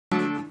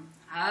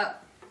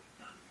Up.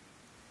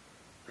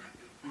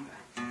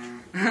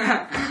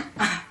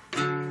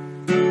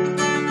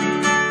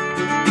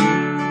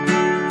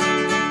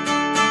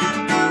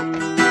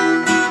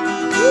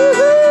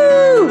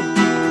 Woohoo!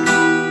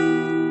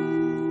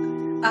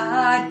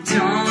 I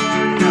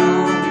don't know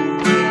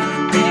where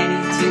I'm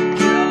ready to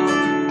go,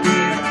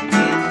 where I'm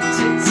meant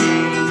to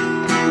take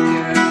you,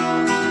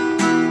 girl.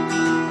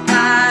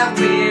 I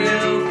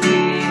will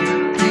feel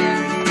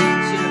every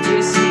inch of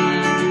your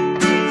skin,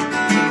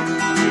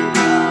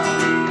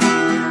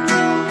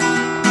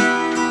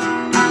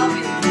 I'll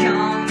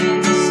become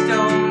the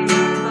stone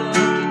you're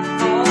looking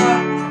for.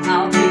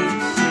 I'll be the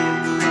ship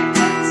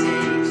that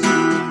takes you.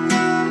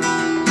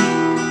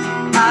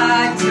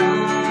 I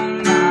don't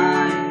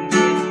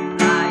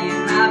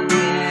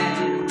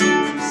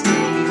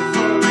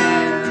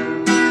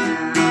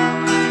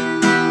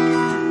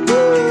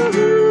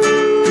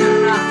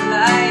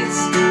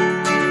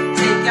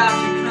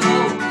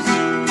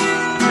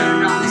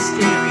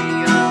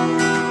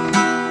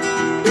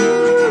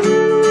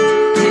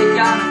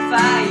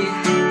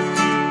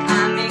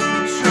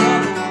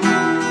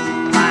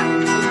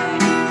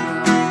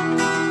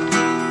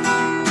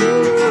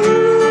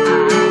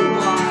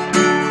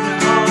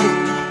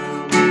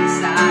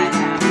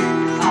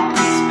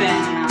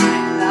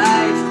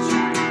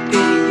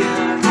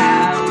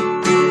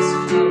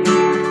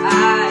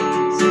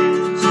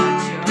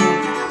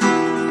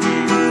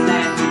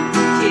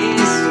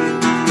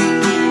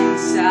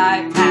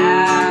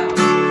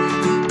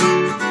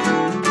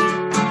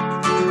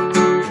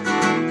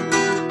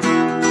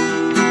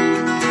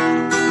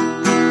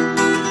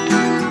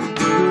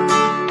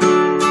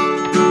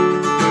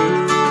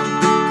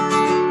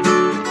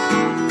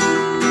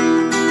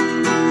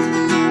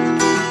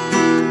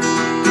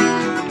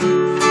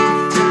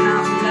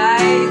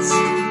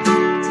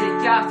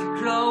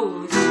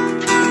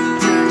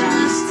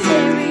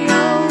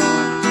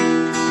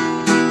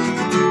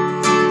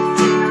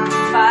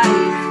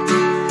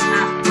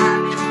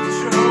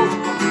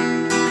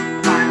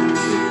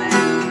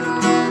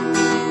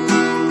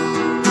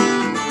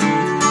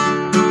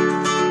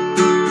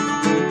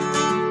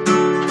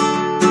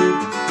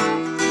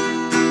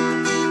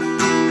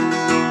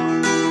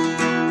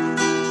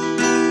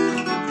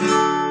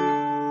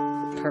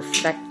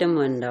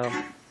Perfectamundo.